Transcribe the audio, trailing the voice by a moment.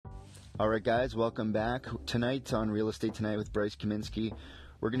Alright guys, welcome back. Tonight on Real Estate Tonight with Bryce Kaminsky,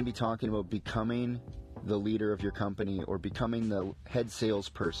 we're going to be talking about becoming the leader of your company or becoming the head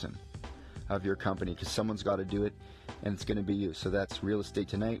salesperson of your company, because someone's got to do it and it's going to be you. So that's Real Estate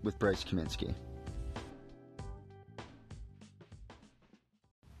Tonight with Bryce Kaminsky.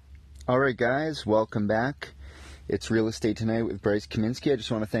 Alright guys, welcome back. It's Real Estate Tonight with Bryce Kaminsky. I just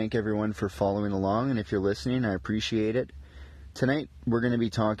want to thank everyone for following along, and if you're listening, I appreciate it. Tonight, we're going to be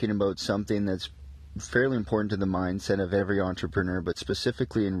talking about something that's fairly important to the mindset of every entrepreneur, but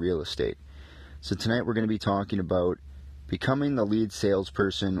specifically in real estate. So tonight, we're going to be talking about becoming the lead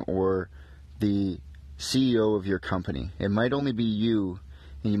salesperson or the CEO of your company. It might only be you,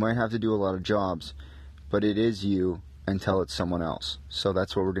 and you might have to do a lot of jobs, but it is you until it's someone else. So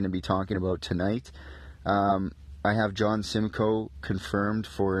that's what we're going to be talking about tonight. I have John Simcoe confirmed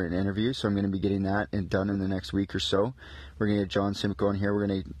for an interview, so I'm going to be getting that done in the next week or so. We're going to get John Simcoe in here. We're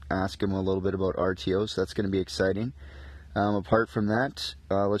going to ask him a little bit about RTO, so that's going to be exciting. Apart from that,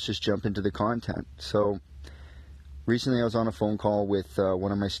 let's just jump into the content. So recently I was on a phone call with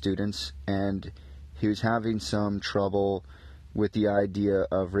one of my students, and he was having some trouble with the idea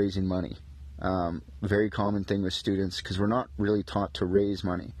of raising money. Very common thing with students, because we're not really taught to raise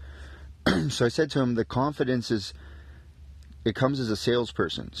money. So I said to him, the confidence it comes as a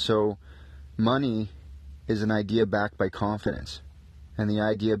salesperson. So money is an idea backed by confidence. And the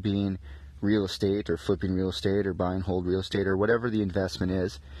idea being real estate or flipping real estate or buy and hold real estate or whatever the investment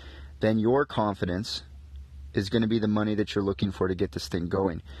is, then your confidence is going to be the money that you're looking for to get this thing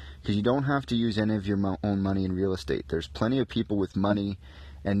going. Because you don't have to use any of your own money in real estate. There's plenty of people with money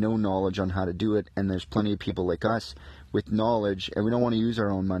and no knowledge on how to do it, and there's plenty of people like us with knowledge, and we don't want to use our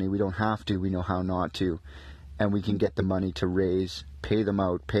own money. We don't have to. We know how not to, and we can get the money to raise, pay them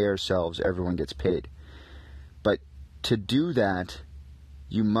out, pay ourselves. Everyone gets paid. But to do that,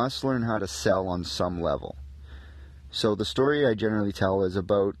 you must learn how to sell on some level. So the story I generally tell is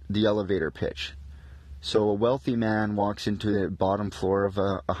about the elevator pitch. So a wealthy man walks into the bottom floor of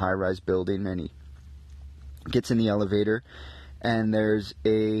a high-rise building, and he gets in the elevator, and there's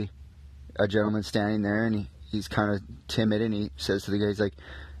a gentleman standing there, and he's kind of timid, and he says to the guy, he's like,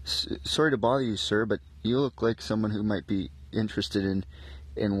 sorry to bother you, sir, but you look like someone who might be interested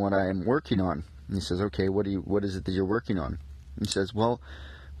in what I'm working on. And he says, okay, what is it that you're working on? And he says, well,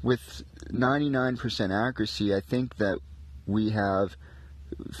 with 99% accuracy, I think that we have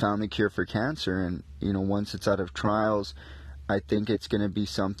found the cure for cancer, and once it's out of trials, I think it's going to be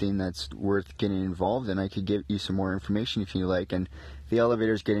something that's worth getting involved in. I could give you some more information if you like. And the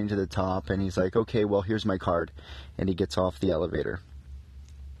elevator's getting to the top, and he's like, okay, well, here's my card. And he gets off the elevator.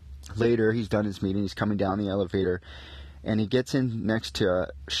 Later, he's done his meeting. He's coming down the elevator, and he gets in next to a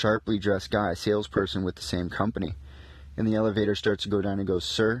sharply dressed guy, a salesperson with the same company. And the elevator starts to go down and goes,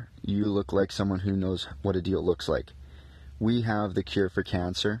 sir, you look like someone who knows what a deal looks like. We have the cure for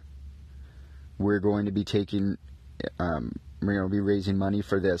cancer. We're going to be taking... we're going to be raising money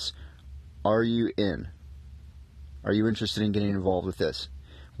for this. Are you in? Are you interested in getting involved with this?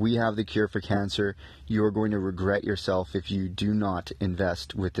 We have the cure for cancer. You are going to regret yourself if you do not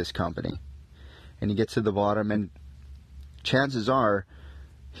invest with this company. And he gets to the bottom, and chances are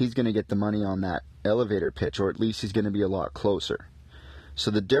he's going to get the money on that elevator pitch, or at least he's going to be a lot closer.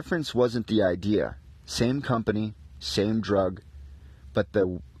 So the difference wasn't the idea. Same company, same drug, but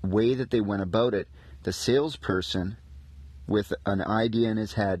the way that they went about it, the salesperson with an idea in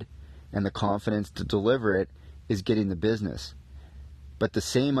his head and the confidence to deliver it is getting the business. But the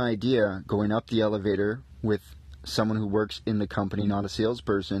same idea going up the elevator with someone who works in the company, not a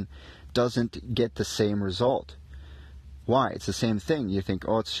salesperson, doesn't get the same result. Why? It's the same thing. You think,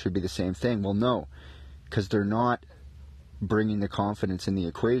 oh, it should be the same thing. Well, no, because they're not bringing the confidence in the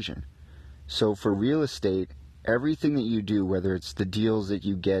equation. So for real estate, everything that you do, whether it's the deals that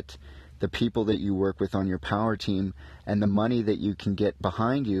you get, the people that you work with on your power team, and the money that you can get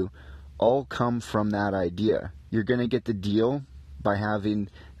behind you, all come from that idea. You're going to get the deal by having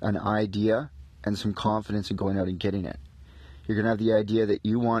an idea and some confidence in going out and getting it. You're going to have the idea that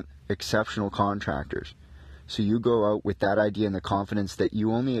you want exceptional contractors. So you go out with that idea and the confidence that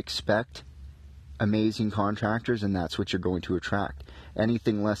you only expect amazing contractors, and that's what you're going to attract.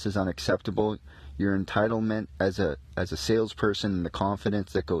 Anything less is unacceptable. Your entitlement as a salesperson and the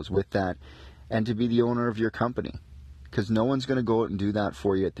confidence that goes with that, and to be the owner of your company, because no one's going to go out and do that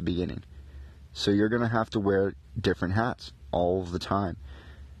for you at the beginning. So you're going to have to wear different hats all of the time.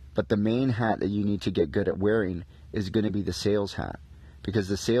 But the main hat that you need to get good at wearing is going to be the sales hat, because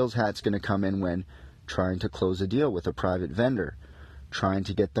the sales hat's going to come in when trying to close a deal with a private vendor, trying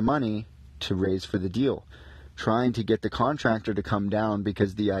to get the money to raise for the deal, trying to get the contractor to come down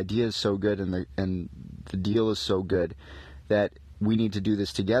because the idea is so good and the deal is so good that we need to do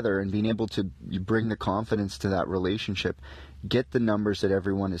this together, and being able to bring the confidence to that relationship, get the numbers that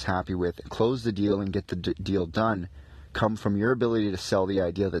everyone is happy with, close the deal and get the deal done, come from your ability to sell the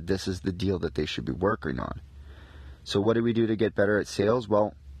idea that this is the deal that they should be working on. So what do we do to get better at sales?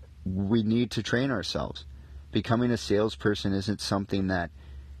 Well, we need to train ourselves. Becoming a salesperson isn't something that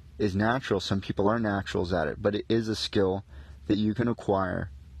is natural. Some people are naturals at it, but it is a skill that you can acquire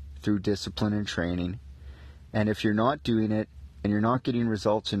through discipline and training. And if you're not doing it and you're not getting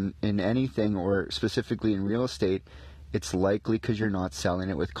results in anything, or specifically in real estate, it's likely because you're not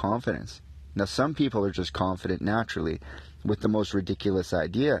selling it with confidence. Now, some people are just confident naturally with the most ridiculous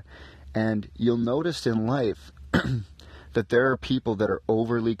idea. And you'll notice in life that there are people that are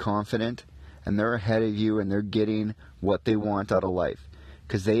overly confident and they're ahead of you and they're getting what they want out of life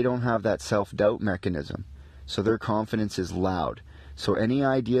because they don't have that self-doubt mechanism. So their confidence is loud. So any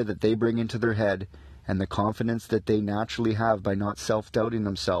idea that they bring into their head and the confidence that they naturally have by not self-doubting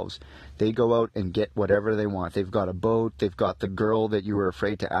themselves, they go out and get whatever they want. They've got a boat, they've got the girl that you were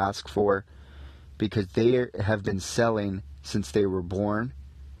afraid to ask for, because they have been selling since they were born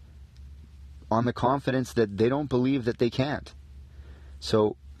on the confidence that they don't believe that they can't.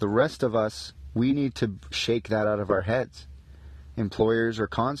 So the rest of us, we need to shake that out of our heads. Employers are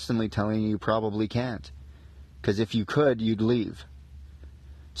constantly telling you probably can't, because if you could, you'd leave.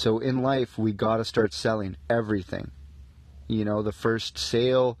 So in life, we got to start selling everything. You know, the first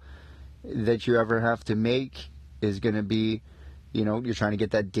sale that you ever have to make is going to be, you know, you're trying to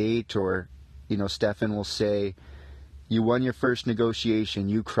get that date, or, you know, Stefan will say, you won your first negotiation,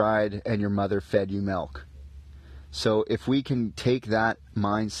 you cried, and your mother fed you milk. So if we can take that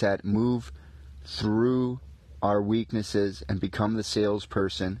mindset, move through our weaknesses, and become the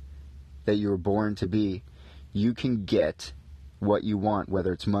salesperson that you were born to be, you can get what you want,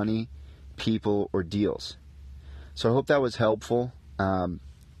 whether it's money, people, or deals. So I hope that was helpful.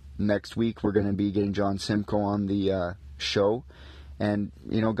 Next week we're going to be getting John Simcoe on the show. And,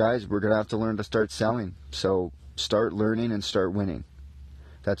 you know, guys, we're going to have to learn to start selling. So start learning and start winning.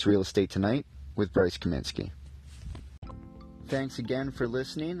 That's Real Estate Tonight with Bryce Kaminsky. Thanks again for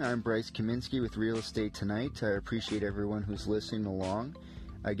listening. I'm Bryce Kaminsky with Real Estate Tonight. I appreciate everyone who's listening along.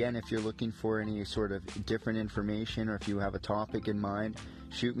 Again, if you're looking for any sort of different information, or if you have a topic in mind,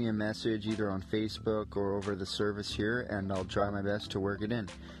 shoot me a message either on Facebook or over the service here, and I'll try my best to work it in.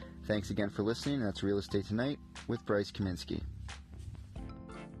 Thanks again for listening. That's Real Estate Tonight with Bryce Kaminsky.